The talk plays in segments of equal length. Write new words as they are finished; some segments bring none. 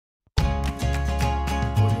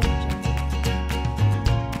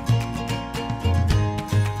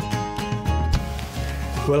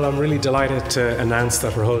Well, I'm really delighted to announce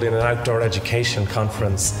that we're holding an outdoor education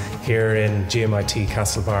conference here in GMIT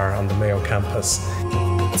Castlebar on the Mayo campus.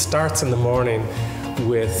 It starts in the morning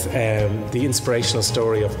with the inspirational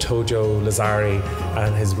story of Tojo Lazari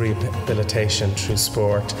and his rehabilitation through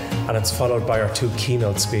sport, and it's followed by our two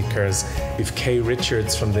keynote speakers. We've Kaye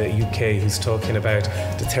Richards from the UK who's talking about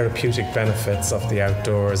the therapeutic benefits of the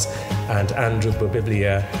outdoors, and Andrew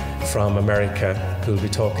Bobilya from America who'll be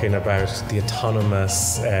talking about the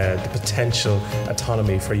autonomous, the potential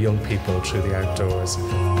autonomy for young people through the outdoors.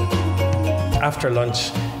 After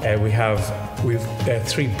lunch, we've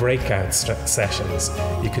three breakout sessions.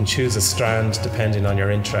 You can choose a strand depending on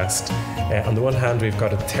your interest. On the one hand, we've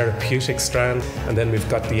got a therapeutic strand, and then we've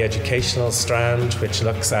got the educational strand, which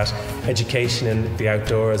looks at education in the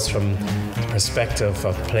outdoors from the perspective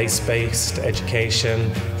of place-based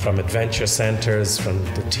education, from adventure centres, from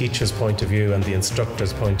the teacher's point of view and the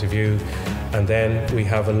instructor's point of view. And then we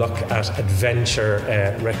have a look at adventure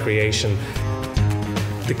recreation.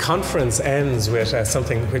 The conference ends with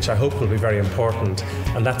something which I hope will be very important,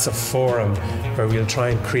 and that's a forum where we'll try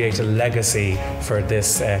and create a legacy for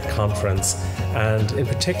this conference. And in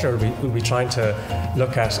particular, we'll be trying to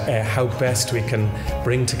look at how best we can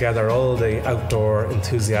bring together all the outdoor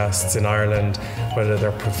enthusiasts in Ireland, whether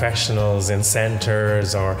they're professionals in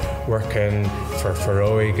centres or working for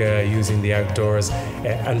OIGA using the outdoors,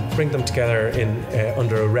 and bring them together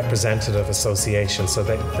under a representative association so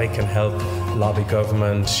that they can help lobby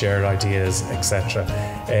government, share ideas, etc.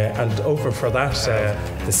 And over for that,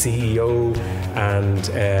 the CEO and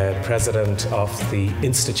President of the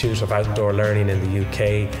Institute of Outdoor Learning in the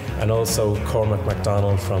UK, and also Cormac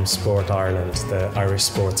MacDonald from Sport Ireland, the Irish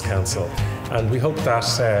Sports Council. And we hope that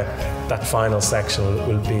that final section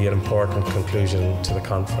will be an important conclusion to the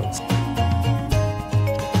conference.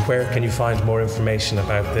 Where can you find more information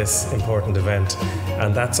about this important event?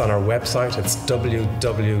 And that's on our website. It's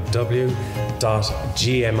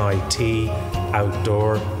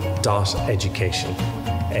www.gmitoutdoor.education.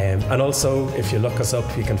 And also, if you look us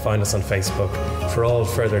up, you can find us on Facebook for all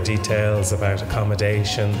further details about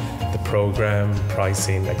accommodation, the programme,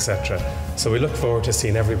 pricing, etc. So we look forward to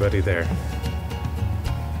seeing everybody there.